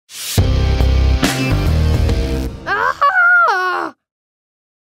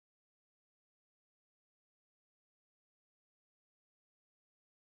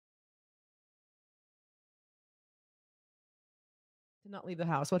not leave the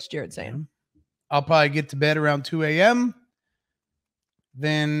house. What's Jared saying? I'll probably get to bed around 2 a.m.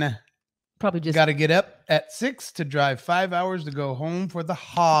 Then probably just got to get up at 6 to drive 5 hours to go home for the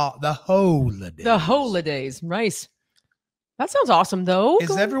holidays. The holidays. Nice. That sounds awesome, though.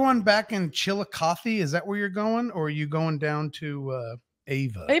 Is everyone back in Chillicothe? Is that where you're going? Or are you going down to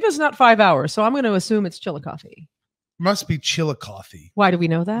Ava? Ava's not 5 hours, so I'm going to assume it's Chillicothe. Must be Chillicothe. Why do we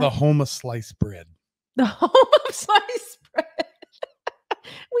know that? The home of sliced bread. The home of sliced bread.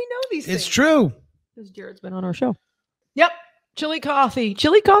 We know these things. It's true. Because Jared's been on our show. Yep. Chillicothe.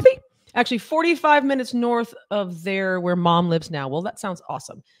 Chillicothe? Actually, 45 minutes north of there where Mom lives now. Well, that sounds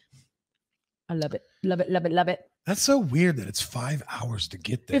awesome. I love it. Love it, love it, love it. That's so weird that it's 5 hours to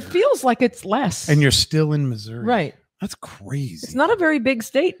get there. It feels like it's less. And you're still in Missouri. Right. That's crazy. It's not a very big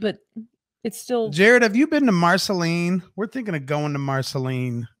state, but it's still... Jared, have you been to Marceline? We're thinking of going to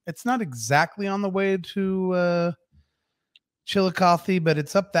Marceline. It's not exactly on the way to Chillicothe, but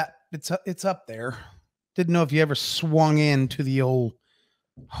it's up there. Didn't know if you ever swung into the old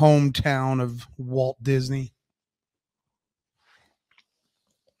hometown of Walt Disney.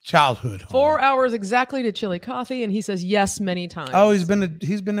 Childhood home. 4 hours exactly to Chillicothe, and he says yes many times. Oh, he's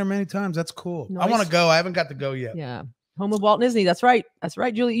been there many times. That's cool. Nice. I want to go. I haven't got to go yet. Yeah. Home of Walt Disney. That's right. That's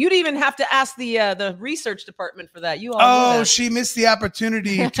right, Julie. You'd even have to ask the research department for that. You all know that. She missed the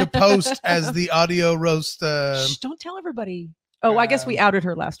opportunity to post as the audio roast. Shh, don't tell everybody. Oh, I guess we outed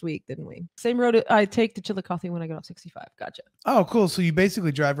her last week, didn't we? Same road I take to Chillicothe when I get off 65. Gotcha. Oh, cool. So you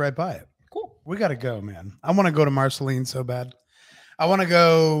basically drive right by it. Cool. We got to go, man. I want to go to Marceline so bad. I want to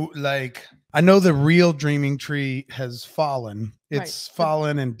go, I know the real dreaming tree has fallen. It's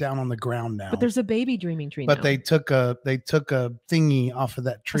fallen and down on the ground now. But there's a baby dreaming tree now. But they took a thingy off of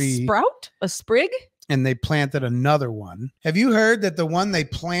that tree. A sprout? A sprig? And they planted another one. Have you heard that the one they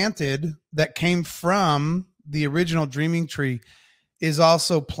planted that came from the original dreaming tree is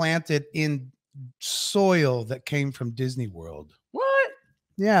also planted in soil that came from Disney World? What?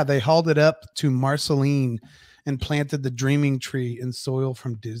 Yeah, they hauled it up to Marceline and planted the dreaming tree in soil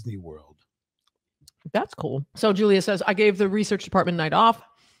from Disney World. That's cool. So Julia says, I gave the research department night off.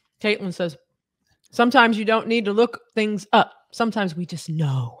 Caitlin says, sometimes you don't need to look things up. Sometimes we just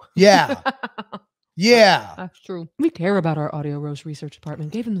know. Yeah. Yeah. That's true. We care about our audio roast research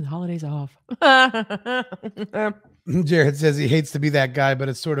department. Gave them the holidays off. Jared says he hates to be that guy, but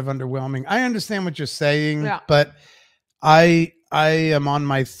it's sort of underwhelming. I understand what you're saying, but I am on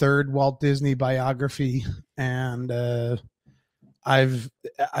my third Walt Disney biography, and you're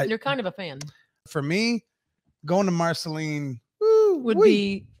kind of a fan. For me, going to Marceline would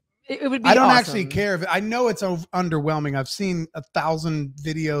be I don't actually care if I know it's underwhelming. I've seen 1,000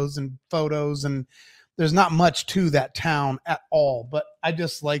 videos and photos, and there's not much to that town at all. But I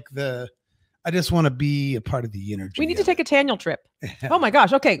just like I just want to be a part of the energy. We need to take a TANIEL trip. Oh my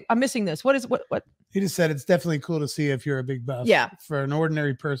gosh. Okay. I'm missing this. What? He just said it's definitely cool to see if you're a big buff. Yeah. For an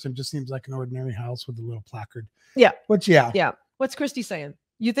ordinary person, just seems like an ordinary house with a little placard. Yeah. Which, yeah. Yeah. What's Christy saying?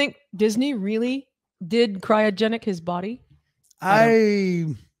 You think Disney really did cryogenic his body?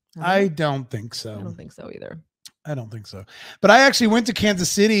 I don't think so. I don't think so either. I don't think so. But I actually went to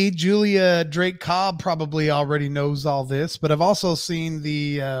Kansas City. Julia Drake Cobb probably already knows all this, but I've also seen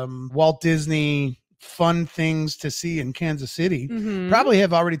the Walt Disney fun things to see in Kansas City. Mm-hmm. Probably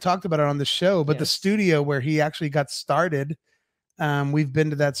have already talked about it on the show, but the studio where he actually got started, we've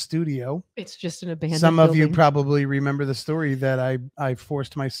been to that studio. It's just an abandoned Some of building. you probably remember the story that I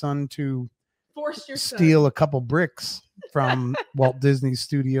forced my son to steal a couple bricks from Walt Disney's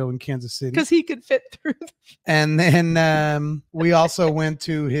studio in Kansas City because he could fit through. And then we also went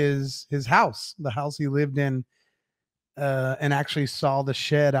to his house, the house he lived in, and actually saw the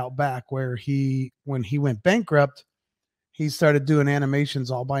shed out back where when he went bankrupt, he started doing animations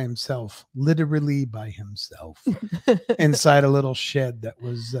all by himself, literally by himself, inside a little shed that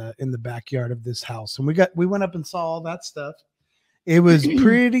was in the backyard of this house. And we went up and saw all that stuff. It was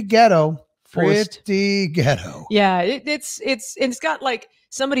pretty ghetto. Pretty ghetto. Yeah, it's got like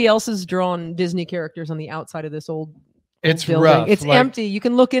somebody else's drawn Disney characters on the outside of this old it's building. Rough. It's empty. You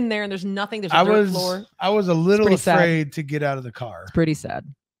can look in there and there's nothing. There's a dirt floor. I was a little afraid to get out of the car. It's pretty sad.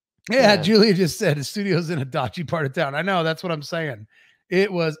 Yeah, Julia just said the studio's in a dodgy part of town. I know, that's what I'm saying. I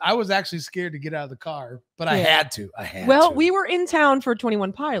was actually scared to get out of the car, but I had to. We were in town for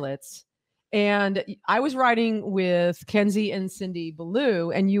 21 Pilots. And I was riding with Kenzie and Cindy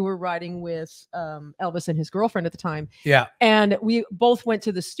Ballou, and you were riding with Elvis and his girlfriend at the time. Yeah. And we both went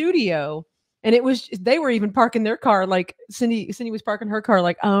to the studio, and they were even parking their car. Like Cindy was parking her car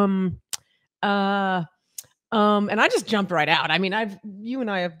like, And I just jumped right out. I mean, you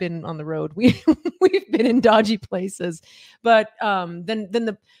and I have been on the road. We've been in dodgy places, but then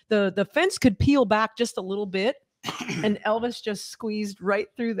the fence could peel back just a little bit, and Elvis just squeezed right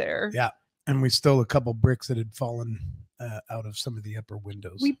through there. Yeah, and we stole a couple bricks that had fallen out of some of the upper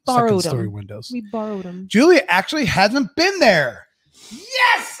windows. We borrowed second-story them. windows. We borrowed them. Julia actually hasn't been there.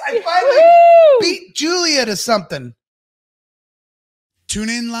 Yes, I finally beat Julia to something. Tune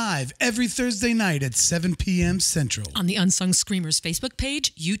in live every Thursday night at 7 p.m. Central on the Unsung Screamers Facebook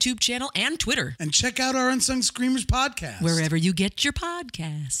page, YouTube channel, and Twitter. And check out our Unsung Screamers podcast wherever you get your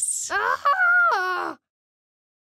podcasts.